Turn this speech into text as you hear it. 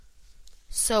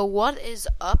So what is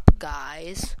up,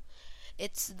 guys?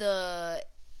 It's the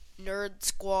Nerd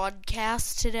Squad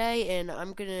cast today, and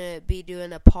I'm gonna be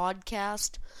doing a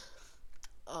podcast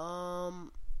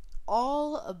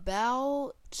all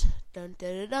about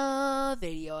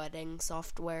video editing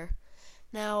software.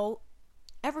 Now,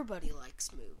 everybody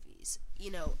likes movies.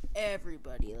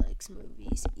 Everybody likes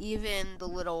movies. Even the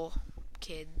little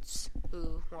kids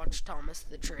who watch Thomas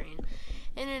the Train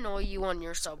and annoy you on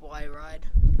your subway ride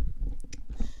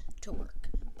to work.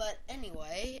 But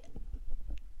anyway,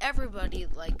 everybody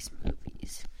likes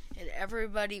movies, and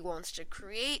everybody wants to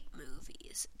create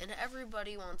movies, and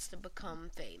everybody wants to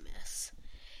become famous.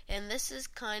 And this is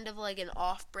kind of like an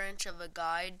off branch of a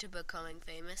guide to becoming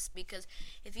famous, because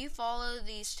if you follow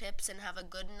these tips and have a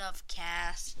good enough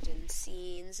cast and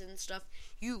scenes and stuff,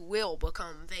 you will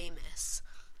become famous.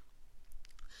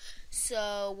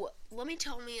 So, let me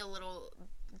tell me a little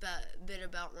bit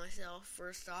about myself.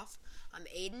 First off, I'm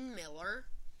Aiden Miller,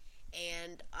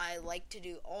 and I like to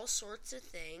do all sorts of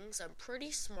things. I'm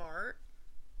pretty smart.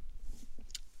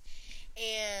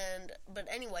 But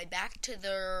anyway, back to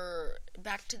the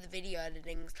video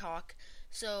editing talk.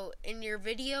 So, in your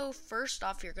video, first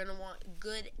off, you're going to want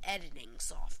good editing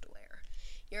software.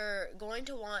 You're going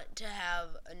to want to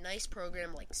have a nice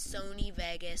program like Sony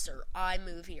Vegas or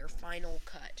iMovie or Final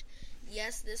Cut.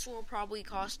 Yes, this will probably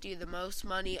cost you the most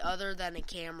money other than a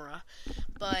camera,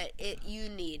 but you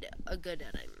need a good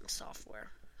editing software.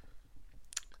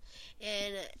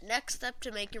 And next step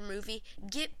to make your movie,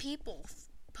 get people.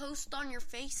 Post on your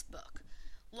Facebook.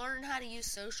 Learn how to use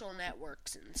social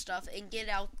networks and stuff and get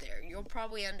out there. You'll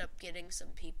probably end up getting some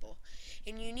people.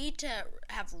 And you need to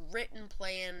have written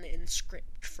plan and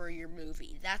script for your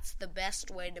movie. That's the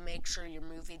best way to make sure your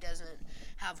movie doesn't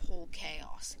have whole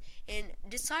chaos. And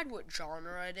decide what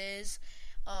genre it is.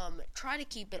 Try to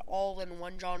keep it all in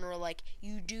one genre. Like,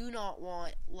 you do not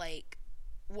want, like,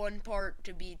 one part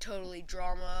to be totally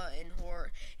drama and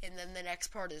horror, and then the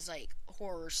next part is, like,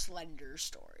 horror slender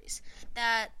stories.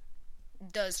 That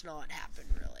does not happen,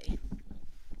 really.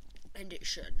 And it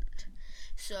shouldn't.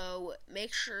 So,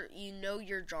 make sure you know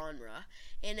your genre,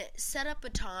 and set up a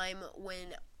time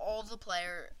when all the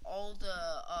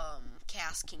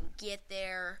cast can get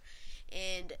there,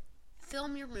 and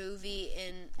film your movie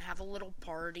and have a little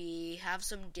party, have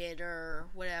some dinner,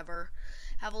 whatever.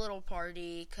 Have a little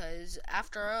party, because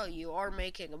after all, you are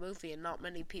making a movie and not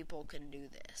many people can do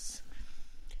this.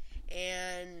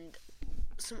 And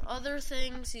some other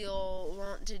things you'll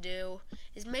want to do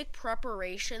is make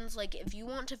preparations. Like, if you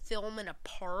want to film in a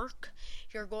park,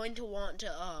 you're going to want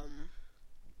to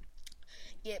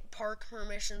get park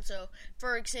permission. So,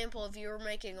 for example, if you were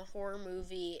making a horror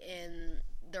movie and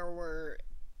there were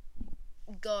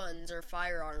guns or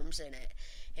firearms in it,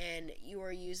 and you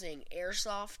are using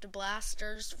airsoft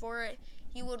blasters for it,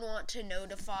 you would want to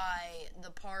notify the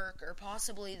park or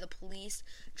possibly the police,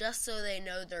 just so they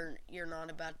know you're not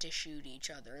about to shoot each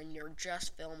other and you're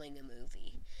just filming a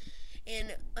movie.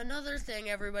 And another thing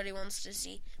everybody wants to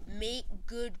see, make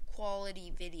good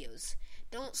quality videos.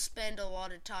 Don't spend a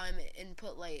lot of time and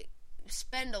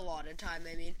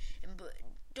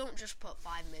don't just put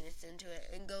 5 minutes into it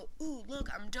and go, ooh, look,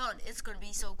 I'm done. It's going to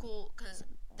be so cool, because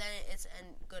then it's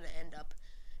going to end up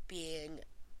being,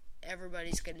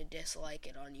 everybody's going to dislike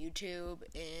it on YouTube,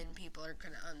 and people are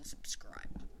going to unsubscribe.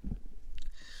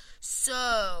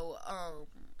 So,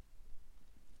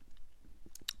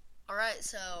 alright,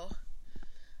 so,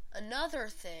 another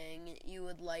thing you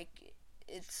would like,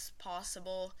 it's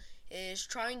possible, is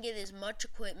try and get as much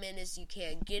equipment as you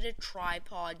can. Get a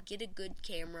tripod, get a good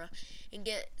camera, and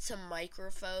get some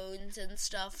microphones and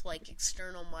stuff, like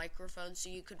external microphones, so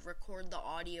you could record the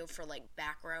audio for, like,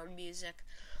 background music.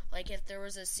 Like, if there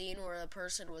was a scene where a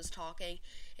person was talking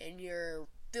and you're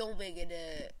filming in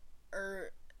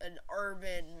an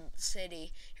urban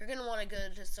city, you're going to want to go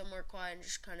to somewhere quiet and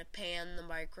just kind of pan the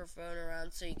microphone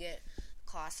around so you get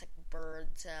classic bird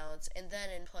sounds, and then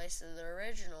in place of the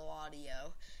original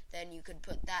audio, then you could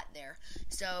put that there.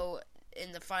 So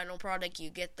in the final product, you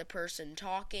get the person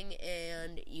talking,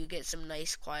 and you get some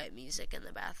nice quiet music in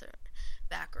the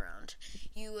background.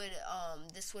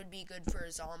 This would be good for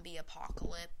a zombie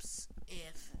apocalypse,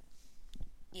 if,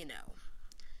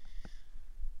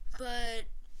 But,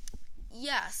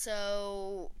 yeah,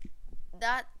 so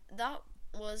that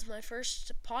was my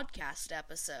first podcast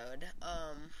episode.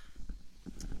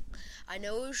 I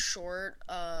know it was short,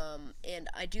 and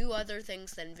I do other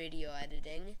things than video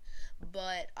editing,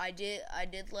 but I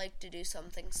did like to do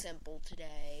something simple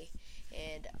today,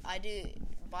 and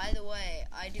by the way,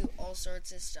 I do all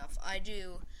sorts of stuff. I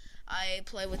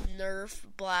play with Nerf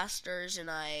blasters, and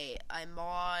I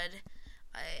mod,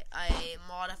 I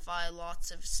modify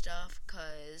lots of stuff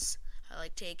because I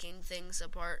like taking things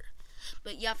apart.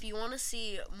 But yeah, if you want to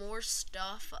see more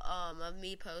stuff of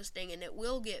me posting, and it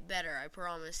will get better, I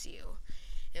promise you,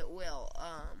 it will.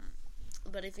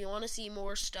 But if you want to see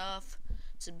more stuff,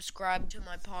 subscribe to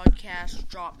my podcast,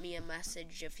 drop me a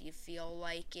message if you feel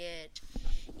like it,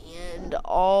 and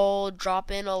I'll drop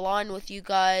in a line with you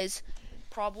guys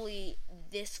probably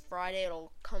this Friday.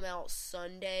 It'll come out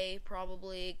Sunday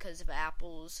probably because of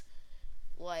Apple's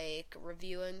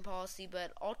reviewing policy,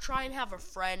 but I'll try and have a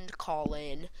friend call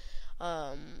in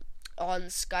on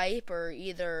Skype or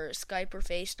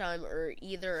FaceTime, or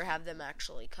either have them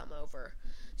actually come over.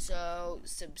 So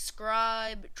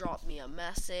subscribe, drop me a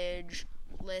message,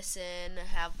 listen,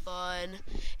 have fun,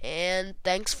 and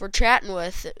thanks for chatting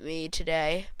with me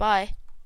today. Bye.